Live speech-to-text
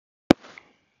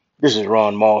This is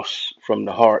Ron Moss from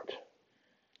the Heart.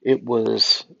 It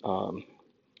was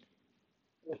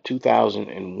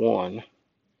 2001.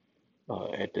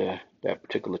 At that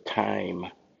particular time,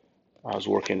 I was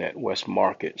working at West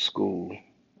Market School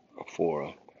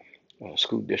for a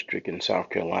school district in South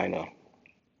Carolina.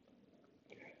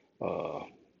 Uh,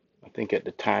 I think at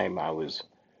the time I was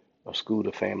a school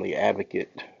to family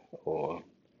advocate or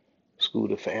school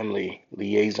to family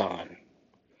liaison.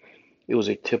 It was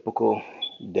a typical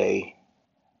day.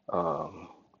 Um,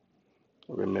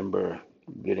 I remember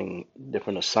getting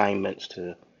different assignments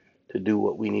to do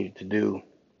what we needed to do.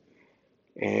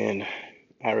 And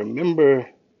I remember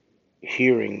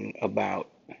hearing about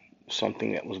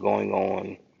something that was going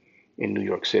on in New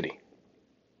York City.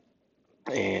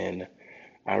 And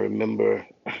I remember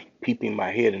peeping my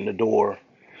head in the door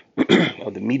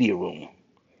of the media room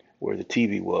where the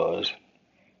TV was.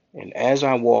 And as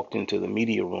I walked into the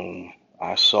media room,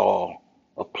 I saw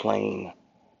a plane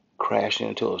crash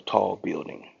into a tall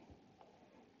building.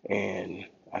 And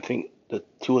I think the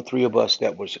two or three of us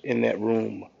that was in that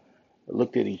room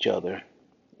looked at each other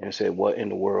and said, "What in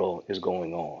the world is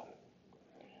going on?"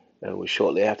 And it was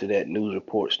shortly after that news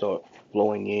reports start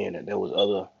flowing in that there was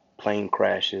other plane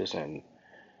crashes and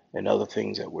other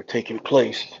things that were taking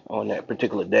place on that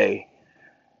particular day.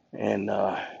 And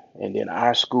and then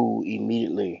our school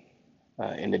immediately,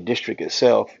 in the district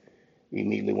itself,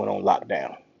 immediately went on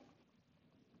lockdown.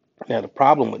 Now the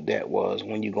problem with that was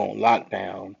when you go on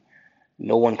lockdown,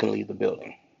 no one can leave the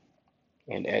building.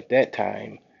 And at that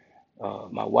time,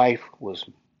 my wife was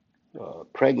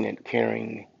pregnant,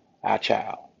 carrying our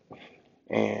child,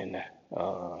 and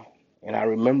uh, and I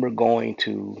remember going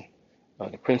to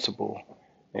the principal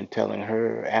and telling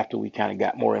her after we kind of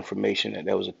got more information that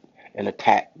there was an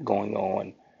attack going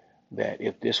on, that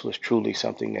if this was truly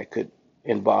something that could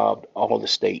involve all the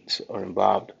states or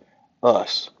involved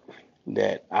us,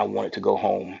 that I wanted to go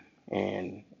home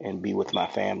and be with my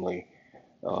family,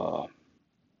 uh,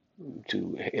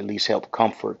 to at least help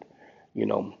comfort,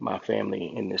 my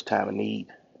family in this time of need.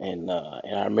 And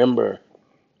I remember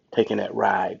taking that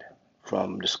ride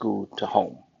from the school to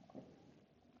home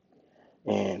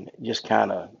and just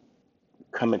kind of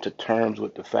coming to terms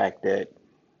with the fact that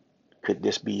could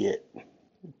this be it?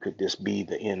 Could this be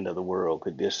the end of the world?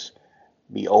 Could this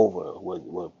be over?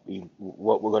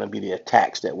 What were going to be the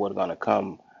attacks that were going to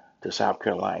come to South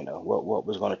Carolina? What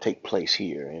was going to take place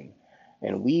here?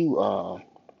 And we,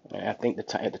 and I think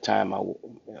at the time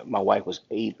my wife was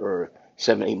 8 or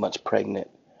 7, 8 months pregnant,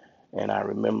 and I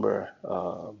remember,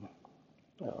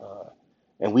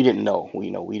 and we didn't know. We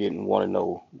didn't want to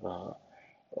know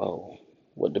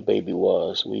what the baby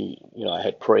was. I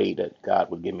had prayed that God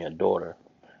would give me a daughter,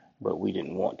 but we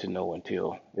didn't want to know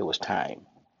until it was time.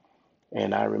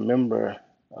 And I remember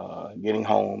getting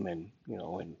home, and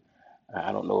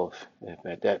I don't know if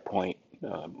at that point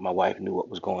my wife knew what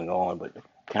was going on, but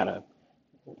kind of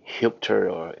hipped her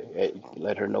or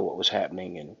let her know what was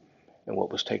happening and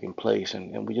what was taking place.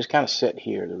 And we just kind of sat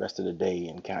here the rest of the day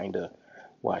and kind of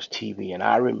watched TV. And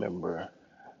I remember,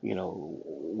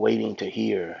 waiting to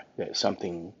hear that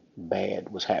something bad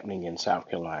was happening in South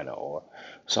Carolina or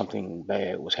something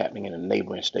bad was happening in the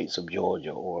neighboring states of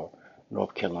Georgia or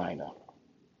North Carolina.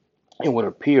 It would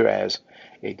appear as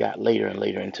it got later and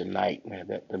later into night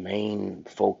that the main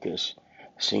focus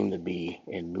seemed to be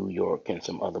in New York and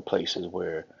some other places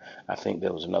where I think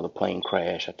there was another plane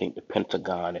crash. I think the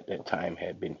Pentagon at that time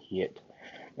had been hit,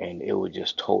 and it was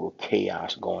just total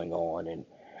chaos going on,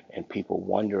 and people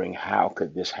wondering how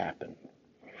could this happen.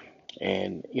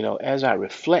 And as I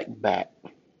reflect back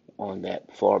on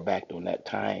that far back on that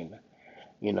time,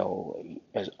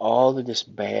 as all of this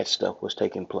bad stuff was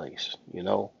taking place,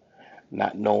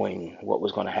 not knowing what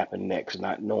was going to happen next,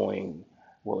 not knowing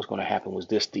what was going to happen. Was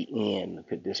this the end?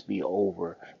 Could this be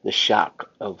over? The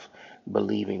shock of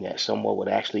believing that someone would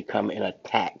actually come and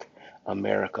attack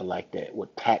America like that, would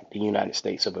attack the United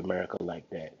States of America like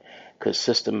that, could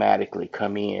systematically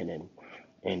come in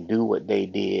and do what they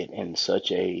did in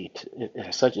such a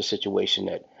situation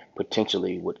that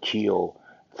potentially would kill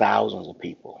thousands of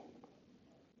people.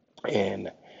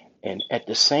 And and at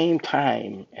the same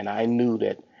time, and I knew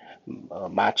that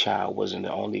my child wasn't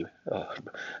the only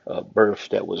birth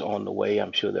that was on the way.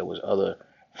 I'm sure there was other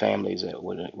families that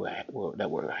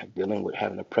were dealing with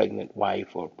having a pregnant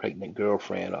wife or pregnant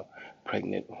girlfriend or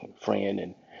pregnant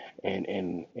friend,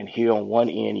 and here on one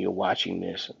end you're watching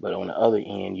this, but on the other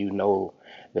end you know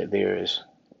that there is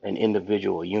an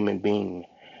individual, a human being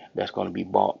that's going to be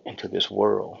brought into this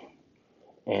world,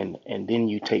 and then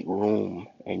you take room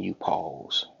and you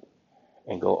pause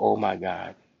and go, oh my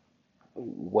God,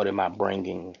 what am I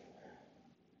bringing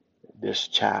this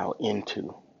child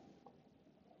into.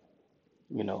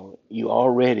 You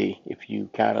already, if you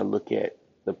kind of look at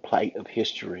the plight of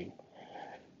history,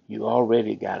 you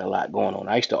already got a lot going on.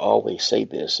 I used to always say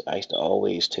this. I used to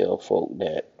always tell folk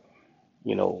that,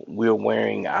 we're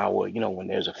wearing our, when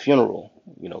there's a funeral,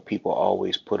 people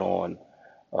always put on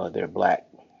their black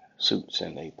suits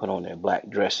and they put on their black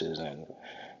dresses, and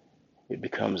it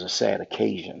becomes a sad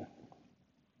occasion.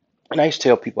 And I used to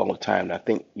tell people all the time, and I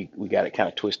think we got it kind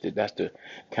of twisted. That's the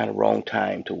kind of wrong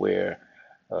time to wear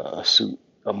a suit,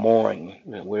 a mourning,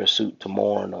 wear a suit to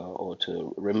mourn, or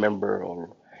to remember,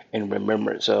 or in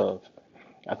remembrance of.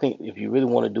 I think if you really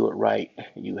want to do it right,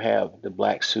 you have the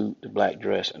black suit, the black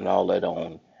dress, and all that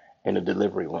on in the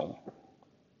delivery room,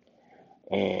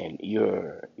 and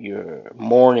you're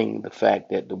mourning the fact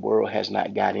that the world has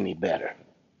not got any better.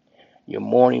 You're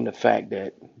mourning the fact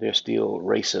that there's still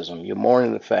racism. You're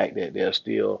mourning the fact that they're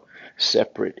still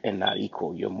separate and not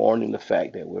equal. You're mourning the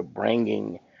fact that we're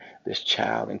bringing this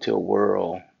child into a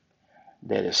world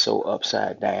that is so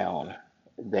upside down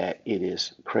that it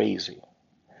is crazy.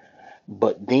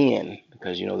 But then,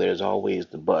 because there's always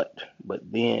the but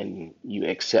then you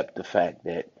accept the fact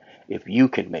that if you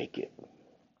can make it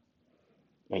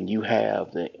and you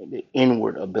have the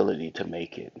inward ability to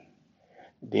make it,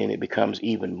 then it becomes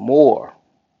even more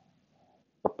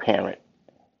apparent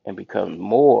and becomes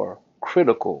more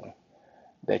critical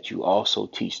that you also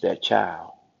teach that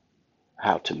child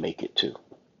how to make it too.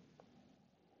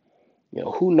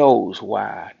 Who knows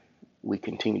why we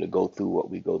continue to go through what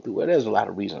we go through? Well, there's a lot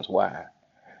of reasons why.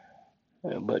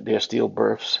 But there's still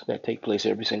births that take place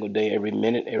every single day, every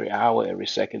minute, every hour, every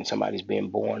second. Somebody's being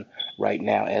born right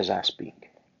now as I speak.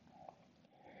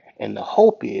 And the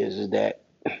hope is that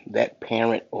that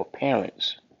parent or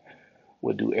parents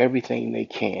will do everything they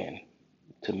can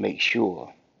to make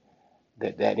sure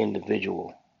that that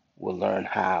individual will learn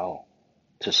how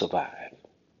to survive.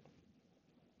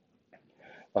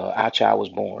 Our child was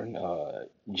born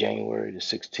January the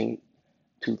 16th,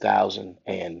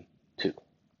 2002.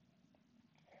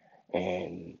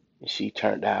 And she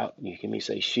turned out, you hear me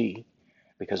say she,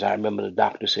 because I remember the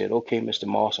doctor said, okay, Mr.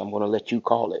 Moss, I'm going to let you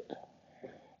call it.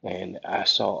 And I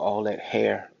saw all that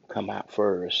hair come out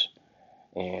first.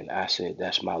 And I said,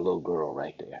 that's my little girl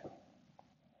right there.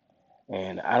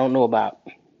 And I don't know about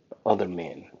other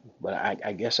men, but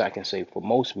I guess I can say for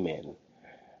most men,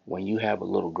 when you have a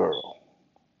little girl,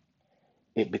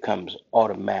 it becomes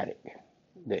automatic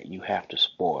that you have to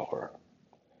spoil her.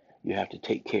 You have to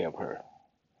take care of her.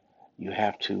 You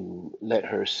have to let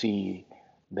her see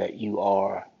that you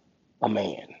are a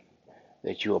man,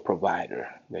 that you're a provider,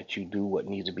 that you do what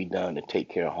needs to be done to take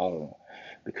care of home,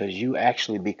 because you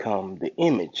actually become the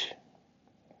image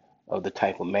of the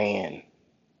type of man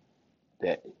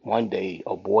that one day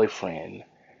a boyfriend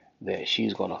that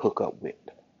she's going to hook up with.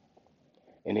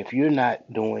 And if you're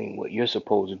not doing what you're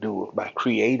supposed to do by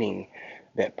creating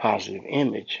that positive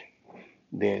image,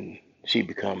 then she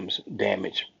becomes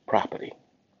damaged property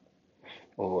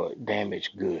or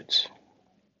damaged goods.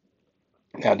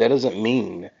 Now that doesn't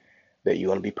mean that you're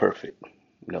going to be perfect.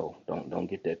 No, don't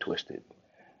get that twisted.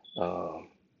 Uh,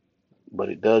 but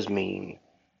it does mean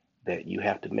that you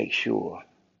have to make sure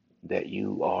that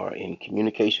you are in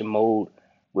communication mode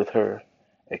with her,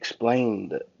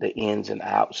 explain the ins and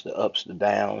outs, the ups, the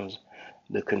downs,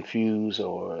 the confused,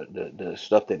 or the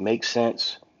stuff that makes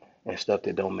sense and stuff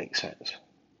that don't make sense.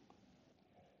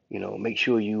 Make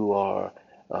sure you are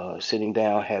sitting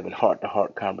down having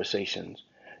heart-to-heart conversations.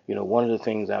 One of the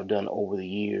things I've done over the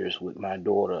years with my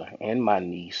daughter and my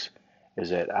niece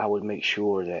is that I would make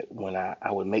sure that when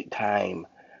I would make time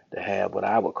to have what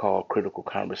I would call critical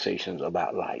conversations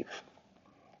about life,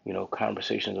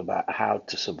 conversations about how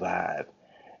to survive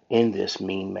in this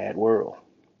mean, mad world.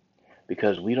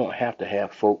 Because we don't have to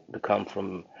have folk to come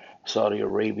from Saudi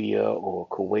Arabia or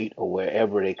Kuwait or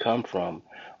wherever they come from.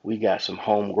 We got some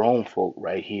homegrown folk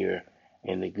right here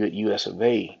in the good US of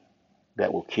A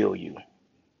that will kill you,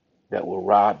 that will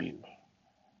rob you,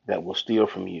 that will steal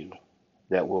from you,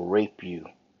 that will rape you,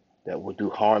 that will do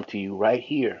harm to you right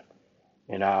here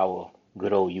in our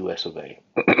good old US of A.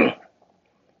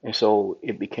 And so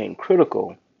it became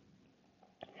critical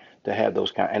to have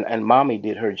those and mommy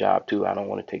did her job too. I don't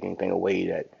want to take anything away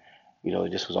that,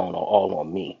 this was all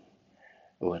on me.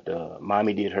 But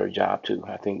mommy did her job too.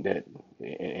 I think that,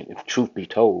 and if truth be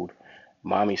told,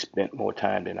 mommy spent more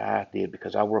time than I did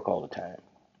because I work all the time.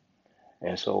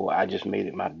 And so I just made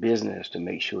it my business to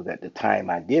make sure that the time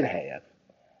I did have,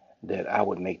 that I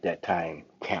would make that time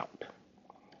count,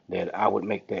 that I would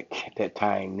make that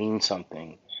time mean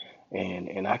something.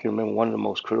 And I can remember one of the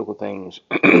most critical things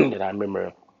that I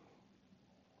remember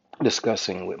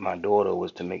discussing with my daughter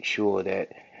was to make sure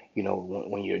that,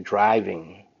 when you're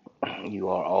driving, you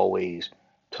are always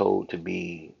told to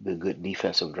be the good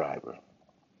defensive driver.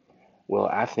 Well,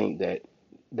 I think that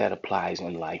that applies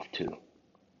in life too,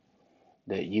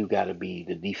 that you got to be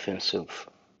the defensive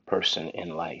person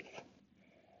in life.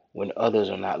 When others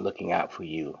are not looking out for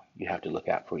you, you have to look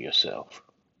out for yourself.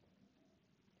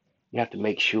 You have to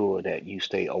make sure that you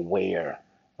stay aware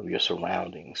of your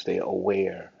surroundings, stay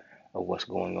aware of what's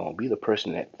going on. Be the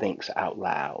person that thinks out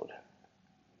loud.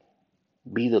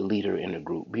 Be the leader in the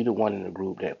group. Be the one in the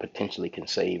group that potentially can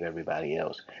save everybody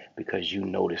else because you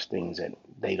notice things that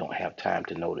they don't have time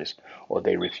to notice or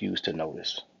they refuse to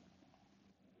notice.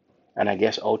 And I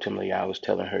guess ultimately I was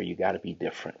telling her you got to be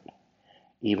different,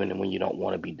 even when you don't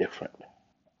want to be different,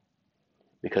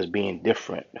 because being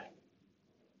different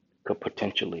could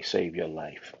potentially save your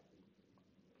life.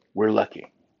 We're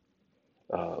lucky.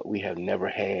 We have never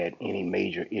had any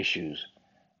major issues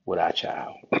with our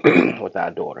child, with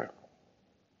our daughter.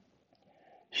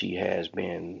 She has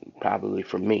been probably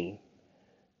for me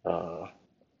uh,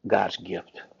 God's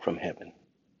gift from heaven.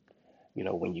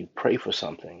 When you pray for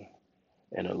something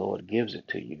and the Lord gives it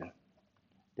to you,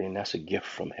 then that's a gift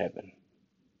from heaven.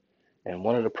 And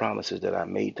one of the promises that I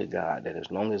made to God that as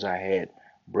long as I had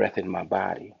breath in my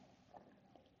body,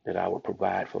 that I would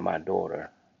provide for my daughter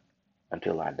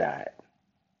until I died.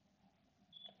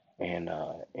 And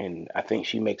I think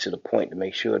she makes it a point to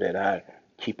make sure that I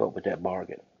keep up with that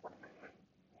bargain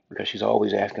because she's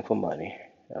always asking for money.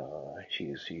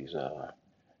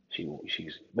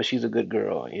 But she's a good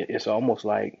girl. It's almost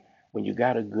like when you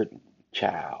got a good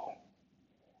child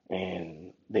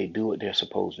and they do what they're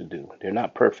supposed to do. They're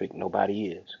not perfect. Nobody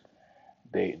is.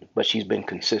 But she's been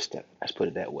consistent. Let's put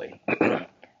it that way.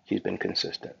 She's been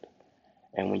consistent.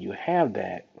 And when you have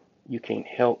that, you can't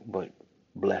help but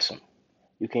bless them.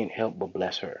 You can't help but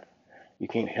bless her. You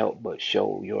can't help but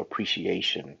show your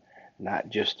appreciation, not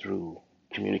just through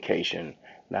communication,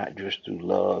 not just through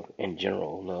love in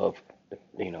general, love,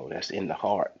 that's in the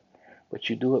heart, but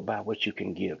you do it by what you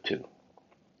can give to,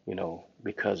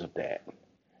 because of that.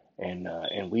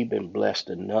 And we've been blessed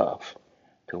enough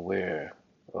to where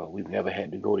we've never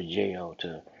had to go to jail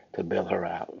to bail her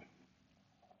out.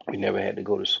 We never had to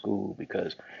go to school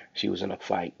because she was in a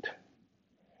fight.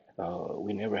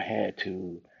 We never had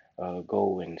to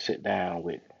go and sit down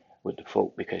with the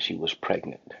folk because she was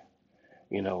pregnant,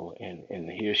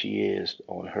 and here she is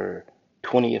on her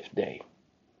 20th day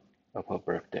of her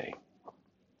birthday.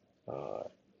 Uh,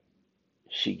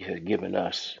 she has given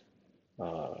us,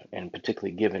 and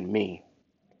particularly given me,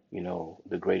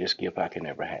 the greatest gift I can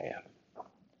ever have.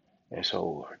 And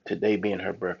so today being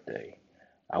her birthday,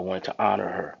 I wanted to honor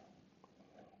her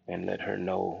and let her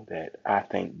know that I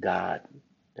thank God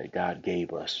that God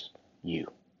gave us you.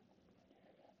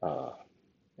 Uh,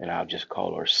 and I'll just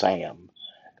call her Sam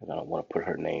because I don't want to put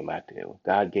her name out there.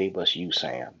 God gave us you,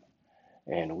 Sam,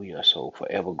 and we are so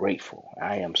forever grateful.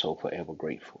 I am so forever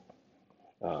grateful.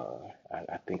 Uh,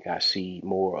 I think I see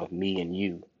more of me and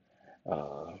you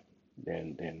uh,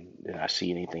 than I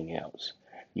see anything else.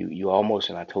 You almost,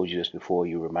 and I told you this before,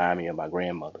 you remind me of my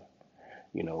grandmother.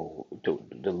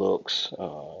 The looks,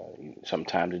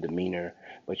 sometimes the demeanor,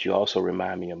 but you also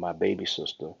remind me of my baby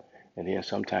sister, and then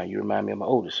sometimes you remind me of my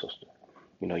older sister.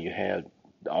 You have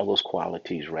all those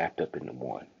qualities wrapped up into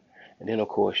one. And then, of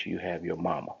course, you have your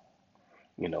mama,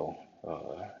 you know,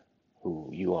 uh, who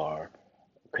you are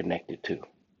connected to,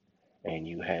 and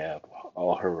you have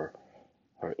all her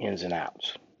ins and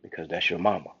outs because that's your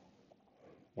mama.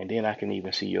 And then I can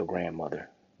even see your grandmother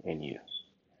in you,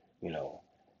 you know.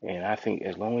 And I think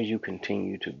as long as you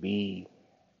continue to be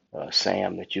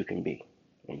Sam that you can be,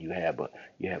 and you have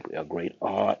a great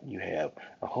aunt, you have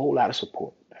a whole lot of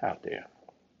support out there,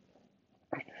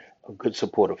 a good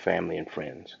support of family and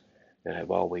friends that have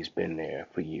always been there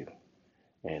for you.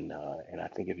 And I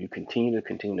think if you continue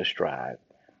to strive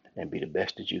and be the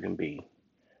best that you can be,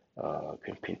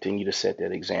 can continue to set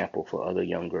that example for other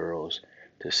young girls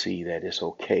to see that it's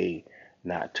okay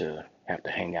not to have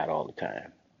to hang out all the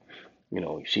time.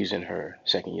 She's in her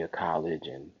second year of college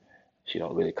and she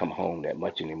don't really come home that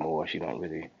much anymore. She don't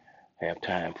really have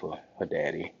time for her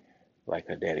daddy like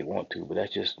her daddy want to. But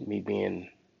that's just me being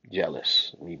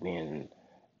jealous, me being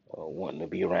wanting to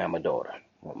be around my daughter.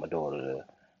 I want my daughter to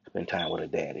spend time with her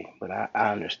daddy. But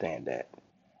I understand that,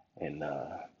 and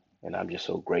uh, and I'm just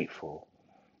so grateful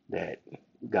that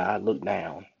God looked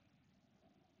down,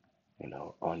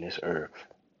 on this earth,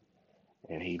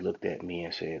 and He looked at me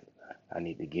and said, "I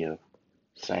need to give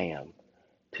Sam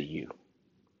to you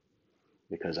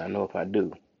because I know if I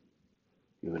do,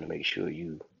 you're going to make sure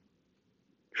you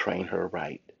train her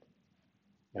right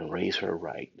and raise her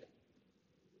right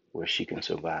where she can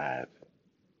survive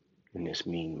in this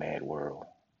mean, mad world.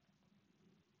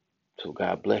 So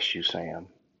God bless you, Sam,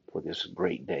 for this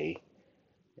great day.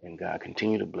 And God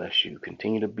continue to bless you.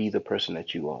 Continue to be the person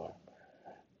that you are.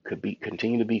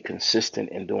 Continue to be consistent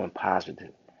in doing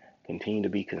positive. Continue to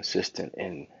be consistent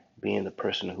in being the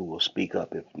person who will speak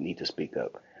up if you need to speak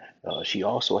up. She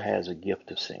also has a gift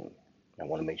to sing. I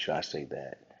want to make sure I say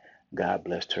that. God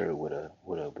blessed her with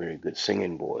a very good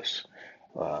singing voice.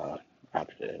 Uh,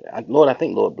 Lord, I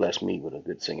think Lord blessed me with a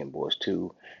good singing voice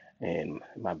too. And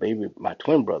my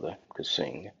twin brother could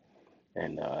sing,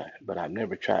 and but I've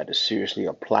never tried to seriously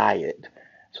apply it,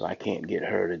 so I can't get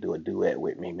her to do a duet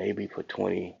with me. Maybe for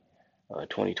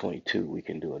 2022 we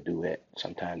can do a duet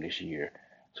sometime this year,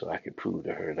 so I can prove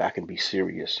to her that I can be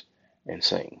serious and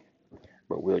sing.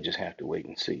 But we'll just have to wait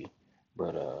and see.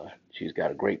 But she's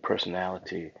got a great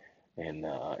personality, and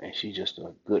she's just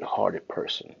a good-hearted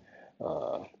person.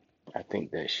 Uh, I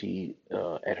think that she,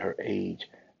 at her age,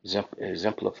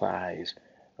 exemplifies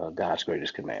God's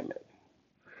greatest commandment.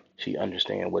 She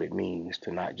understands what it means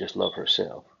to not just love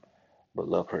herself, but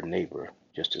love her neighbor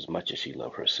just as much as she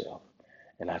loved herself.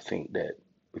 And I think that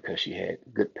because she had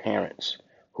good parents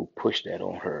who pushed that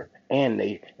on her, and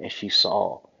she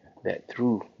saw that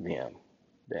through them,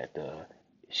 that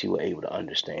she was able to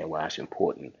understand why it's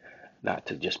important not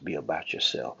to just be about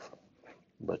yourself,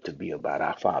 but to be about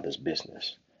our Father's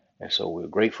business. And so we're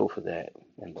grateful for that.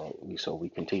 And so we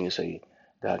continue to say,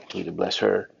 God, continue to bless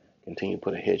her, continue to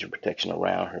put a hedge of protection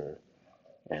around her,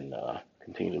 and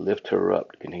continue to lift her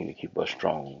up, continue to keep her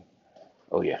strong.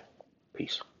 Oh, yeah.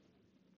 Peace.